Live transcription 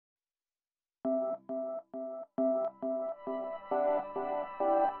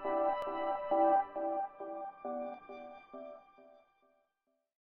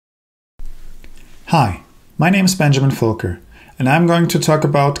Hi, my name is Benjamin Völker, and I'm going to talk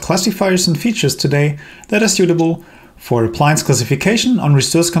about classifiers and features today that are suitable for appliance classification on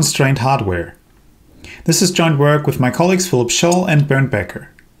resource-constrained hardware. This is joint work with my colleagues Philipp Scholl and Bernd Becker.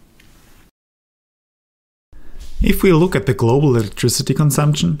 If we look at the global electricity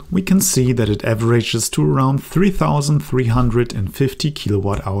consumption, we can see that it averages to around 3,350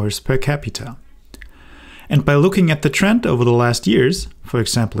 kilowatt hours per capita. And by looking at the trend over the last years, for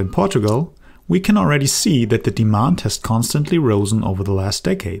example in Portugal, we can already see that the demand has constantly risen over the last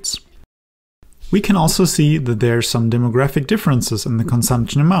decades. We can also see that there are some demographic differences in the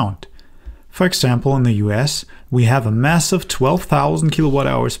consumption amount. For example, in the US, we have a massive 12,000 kilowatt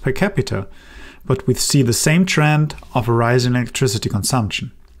hours per capita, but we see the same trend of a rise in electricity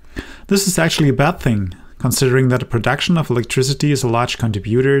consumption. This is actually a bad thing, considering that the production of electricity is a large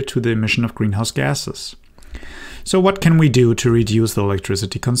contributor to the emission of greenhouse gases. So what can we do to reduce the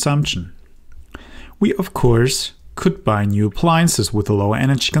electricity consumption? We, of course, could buy new appliances with a lower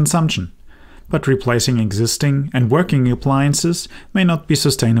energy consumption, but replacing existing and working appliances may not be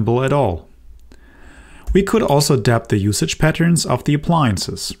sustainable at all. We could also adapt the usage patterns of the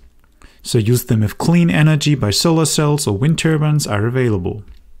appliances, so use them if clean energy by solar cells or wind turbines are available.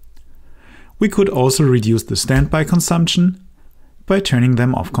 We could also reduce the standby consumption by turning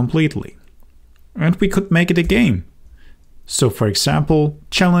them off completely. And we could make it a game. So, for example,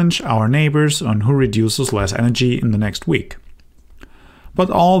 challenge our neighbors on who reduces less energy in the next week. But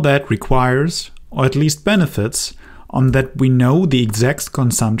all that requires, or at least benefits, on that we know the exact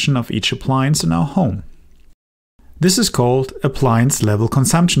consumption of each appliance in our home. This is called appliance level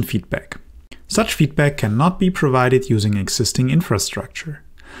consumption feedback. Such feedback cannot be provided using existing infrastructure.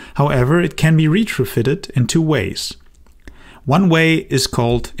 However, it can be retrofitted in two ways. One way is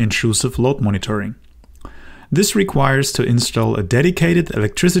called intrusive load monitoring. This requires to install a dedicated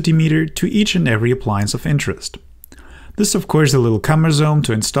electricity meter to each and every appliance of interest. This is of course a little cumbersome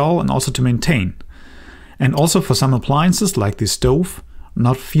to install and also to maintain. And also for some appliances like the stove,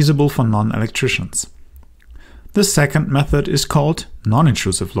 not feasible for non-electricians. The second method is called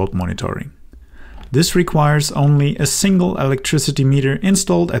non-intrusive load monitoring. This requires only a single electricity meter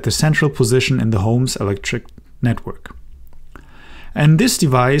installed at the central position in the home's electric network. And this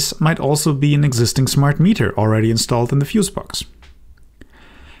device might also be an existing smart meter already installed in the fuse box.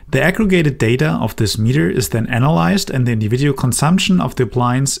 The aggregated data of this meter is then analyzed and the individual consumption of the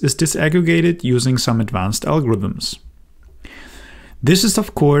appliance is disaggregated using some advanced algorithms. This is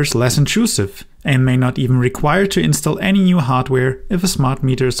of course less intrusive and may not even require to install any new hardware if a smart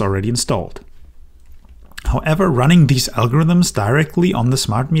meter is already installed. However, running these algorithms directly on the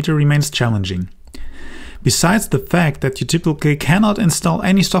smart meter remains challenging. Besides the fact that you typically cannot install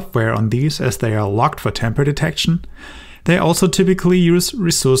any software on these as they are locked for tamper detection, they also typically use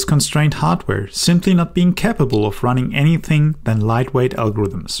resource-constrained hardware, simply not being capable of running anything than lightweight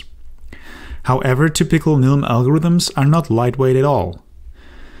algorithms. However, typical NILM algorithms are not lightweight at all.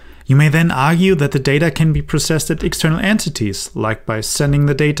 You may then argue that the data can be processed at external entities, like by sending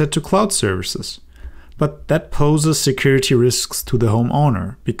the data to cloud services. But that poses security risks to the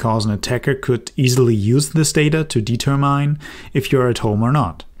homeowner, because an attacker could easily use this data to determine if you're at home or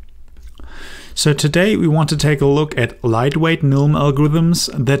not. So today we want to take a look at lightweight NILM algorithms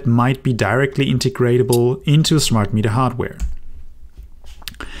that might be directly integratable into smart meter hardware.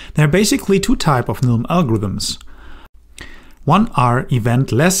 There are basically two types of NILM algorithms. One are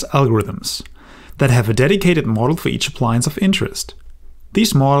event-less algorithms that have a dedicated model for each appliance of interest.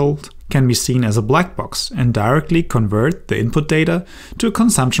 These models can be seen as a black box and directly convert the input data to a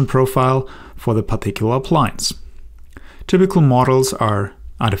consumption profile for the particular appliance. Typical models are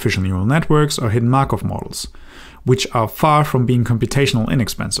artificial neural networks or hidden Markov models, which are far from being computationally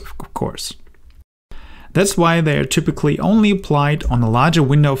inexpensive, of course. That's why they are typically only applied on a larger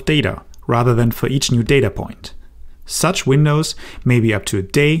window of data, rather than for each new data point. Such windows may be up to a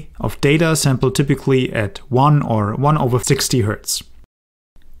day of data sampled typically at 1 or 1/60 Hz.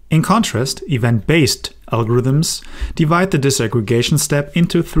 In contrast, event-based algorithms divide the disaggregation step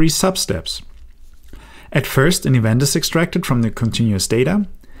into 3 sub-steps. At first, an event is extracted from the continuous data.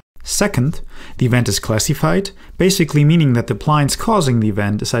 Second, the event is classified, basically meaning that the appliance causing the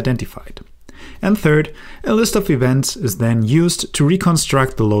event is identified. And third, a list of events is then used to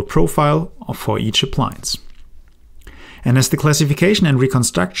reconstruct the load profile for each appliance. And as the classification and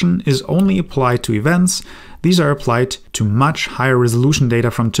reconstruction is only applied to events, these are applied to much higher resolution data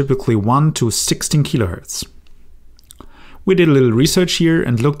from typically 1 to 16 kHz. We did a little research here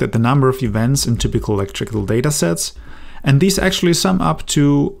and looked at the number of events in typical electrical datasets, and these actually sum up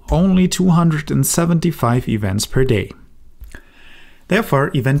to only 275 events per day.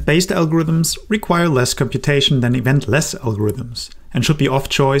 Therefore, event-based algorithms require less computation than event-less algorithms and should be off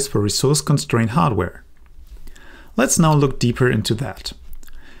choice for resource-constrained hardware. Let's now look deeper into that.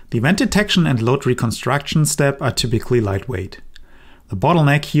 The event detection and load reconstruction step are typically lightweight. The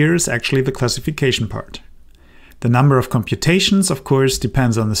bottleneck here is actually the classification part. The number of computations, of course,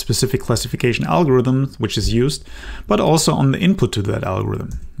 depends on the specific classification algorithm which is used, but also on the input to that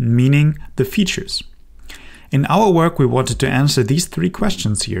algorithm, meaning the features. In our work, we wanted to answer these three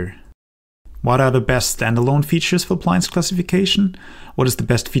questions here. What are the best standalone features for appliance classification? What is the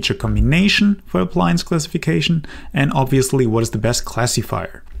best feature combination for appliance classification? And obviously, what is the best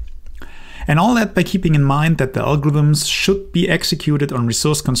classifier? And all that by keeping in mind that the algorithms should be executed on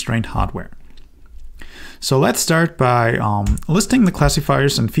resource-constrained hardware. So let's start by listing the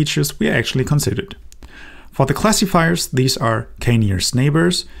classifiers and features we actually considered. For the classifiers, these are k-nearest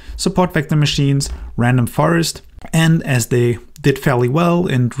neighbors, support vector machines, random forest, and as they did fairly well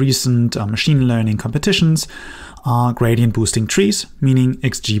in recent machine learning competitions, gradient boosting trees, meaning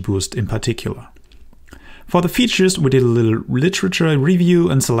XGBoost in particular. For the features, we did a little literature review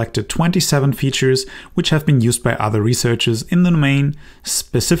and selected 27 features which have been used by other researchers in the domain,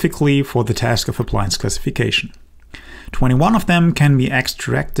 specifically for the task of appliance classification. 21 of them can be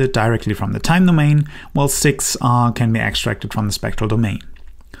extracted directly from the time domain, while 6 can be extracted from the spectral domain.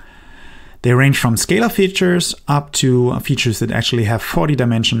 They range from scalar features up to features that actually have 40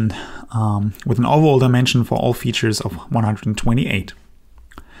 dimensions, with an overall dimension for all features of 128.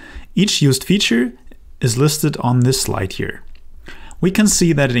 Each used feature is listed on this slide here. We can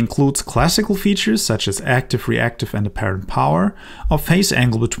see that it includes classical features such as active, reactive, and apparent power, or phase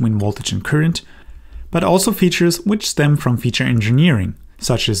angle between voltage and current, but also features which stem from feature engineering,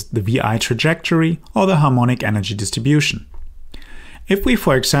 such as the VI trajectory or the harmonic energy distribution. If we,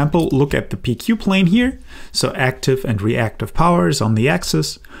 for example, look at the PQ plane here, so active and reactive power is on the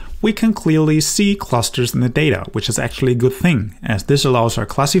axis, we can clearly see clusters in the data, which is actually a good thing, as this allows our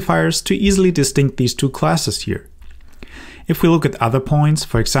classifiers to easily distinguish these two classes here. If we look at other points,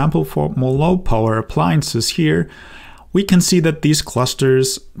 for example, for more low power appliances here, we can see that these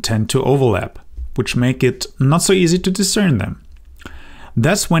clusters tend to overlap, which make it not so easy to discern them.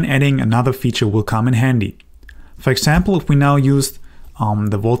 That's when adding another feature will come in handy. For example, if we now use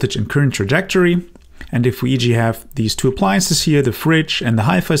the voltage and current trajectory, and if we e.g. have these two appliances here, the fridge and the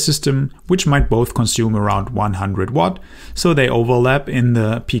hi-fi system, which might both consume around 100 watt, so they overlap in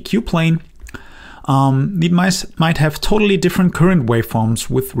the PQ plane, these might have totally different current waveforms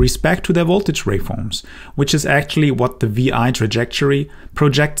with respect to their voltage waveforms, which is actually what the VI trajectory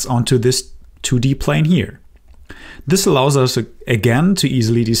projects onto this 2D plane here. This allows us again to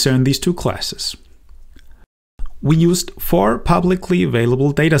easily discern these two classes. We used 4 publicly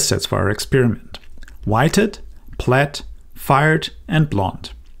available datasets for our experiment: whited, plaid, fired, and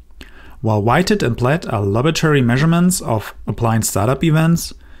blonde. While whited and plaid are laboratory measurements of appliance startup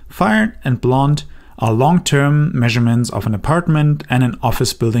events, fired and blonde are long-term measurements of an apartment and an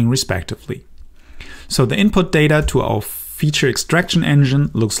office building respectively. So the input data to our feature extraction engine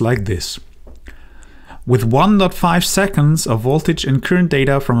looks like this. With 1.5 seconds of voltage and current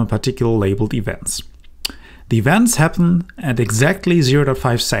data from a particular labeled events. The events happen at exactly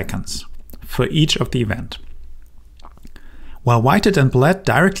 0.5 seconds for each of the event. While whited and plaid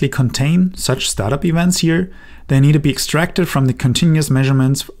directly contain such startup events here, they need to be extracted from the continuous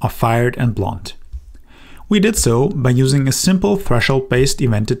measurements of fired and blonde. We did so by using a simple threshold-based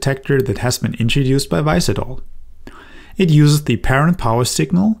event detector that has been introduced by Weiss et al. It uses the apparent power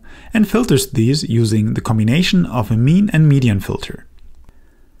signal and filters these using the combination of a mean and median filter.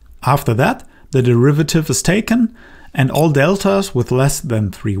 After that, the derivative is taken and all deltas with less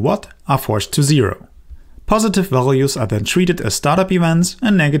than 3 watt are forced to 0. Positive values are then treated as startup events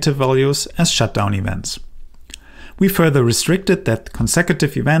and negative values as shutdown events. We further restricted that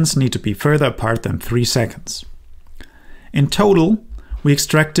consecutive events need to be further apart than 3 seconds. In total, we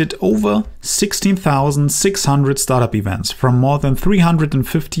extracted over 16,600 startup events from more than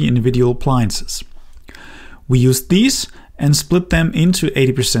 350 individual appliances. We used these and split them into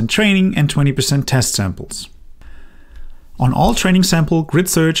 80% training and 20% test samples. On all training sample, grid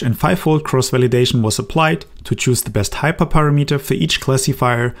search and 5-fold cross-validation was applied to choose the best hyperparameter for each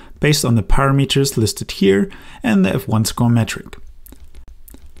classifier based on the parameters listed here and the F1 score metric.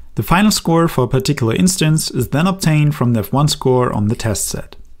 The final score for a particular instance is then obtained from the F1 score on the test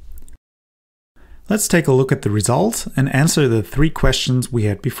set. Let's take a look at the results and answer the 3 questions we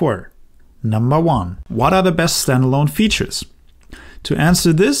had before. Number 1. What are the best standalone features? To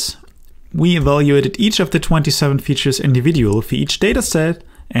answer this, we evaluated each of the 27 features individually for each dataset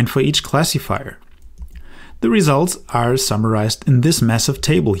and for each classifier. The results are summarized in this massive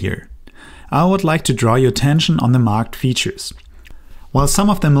table here. I would like to draw your attention on the marked features. While some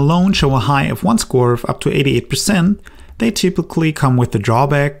of them alone show a high F1 score of up to 88%, they typically come with the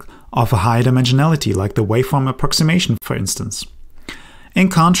drawback of a high dimensionality, like the waveform approximation, for instance. In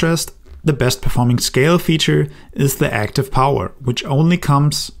contrast, the best performing scale feature is the active power, which only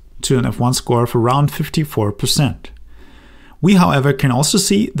comes to an F1 score of around 54%. We, however, can also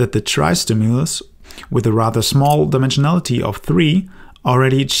see that the tri-stimulus, with a rather small dimensionality of 3,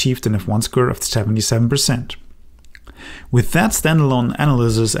 already achieved an F1 score of 77%. With that standalone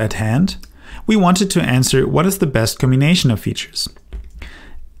analysis at hand, we wanted to answer what is the best combination of features.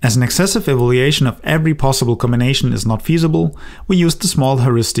 As an excessive evaluation of every possible combination is not feasible, we used a small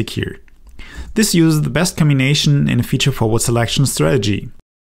heuristic here. This uses the best combination in a feature-forward selection strategy.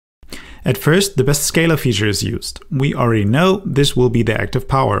 At first, the best scalar feature is used. We already know this will be the active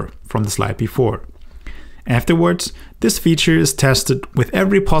power from the slide before. Afterwards, this feature is tested with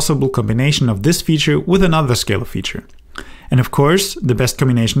every possible combination of this feature with another scalar feature. And of course, the best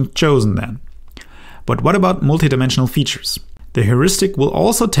combination chosen then. But what about multidimensional features? The heuristic will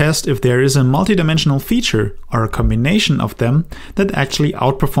also test if there is a multidimensional feature or a combination of them that actually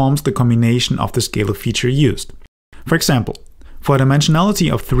outperforms the combination of the scalar feature used. For example, for a dimensionality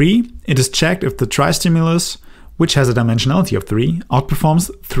of 3, it is checked if the tri-stimulus, which has a dimensionality of 3,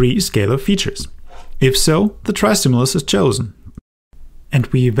 outperforms 3 scalar features. If so, the tri-stimulus is chosen. And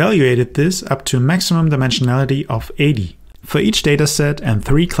we evaluated this up to a maximum dimensionality of 80 for each dataset and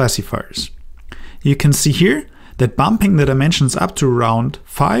 3 classifiers. You can see here that bumping the dimensions up to around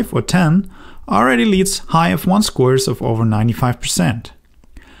 5 or 10 already leads high F1 scores of over 95%.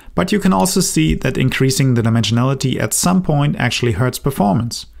 But you can also see that increasing the dimensionality at some point actually hurts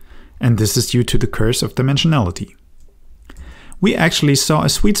performance, and this is due to the curse of dimensionality. We actually saw a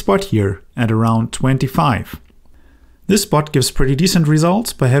sweet spot here at around 25. This spot gives pretty decent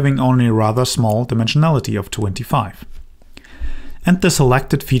results by having only a rather small dimensionality of 25. And the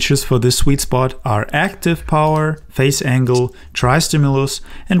selected features for this sweet spot are active power, phase angle, tri-stimulus,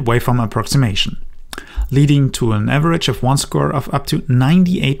 and waveform approximation, leading to an average F1 score of up to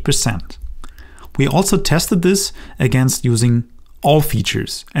 98%. We also tested this against using all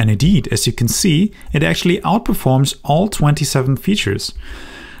features, and indeed, as you can see, it actually outperforms all 27 features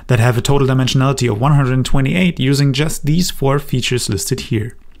that have a total dimensionality of 128 using just these 4 features listed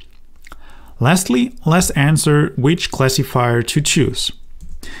here. Lastly, let's answer which classifier to choose.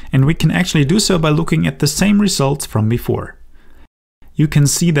 And we can actually do so by looking at the same results from before. You can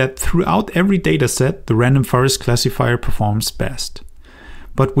see that throughout every dataset, the random forest classifier performs best.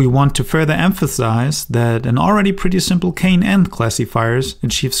 But we want to further emphasize that an already pretty simple K&N classifiers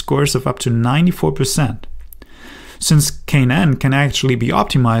achieve scores of up to 94%. Since K&N can actually be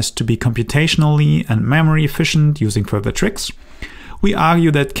optimized to be computationally and memory efficient using further tricks, we argue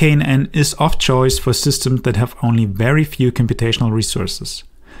that K&N is of choice for systems that have only very few computational resources.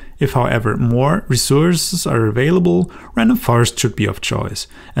 If, however, more resources are available, random forest should be of choice,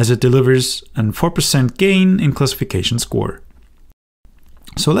 as it delivers a 4% gain in classification score.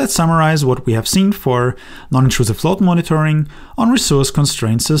 So let's summarize what we have seen for non-intrusive float monitoring on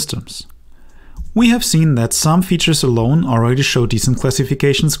resource-constrained systems. We have seen that some features alone already show decent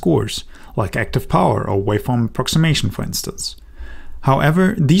classification scores, like active power or waveform approximation, for instance.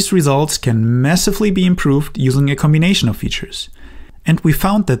 However, these results can massively be improved using a combination of features. And we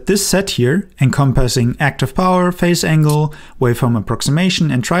found that this set here, encompassing active power, phase angle, waveform approximation,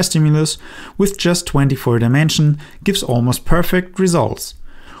 and tri-stimulus with just 24 dimensions, gives almost perfect results,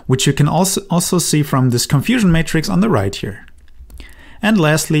 which you can also see from this confusion matrix on the right here. And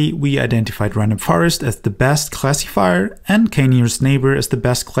lastly, we identified random forest as the best classifier and k-nearest neighbor as the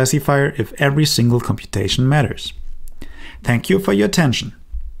best classifier if every single computation matters. Thank you for your attention.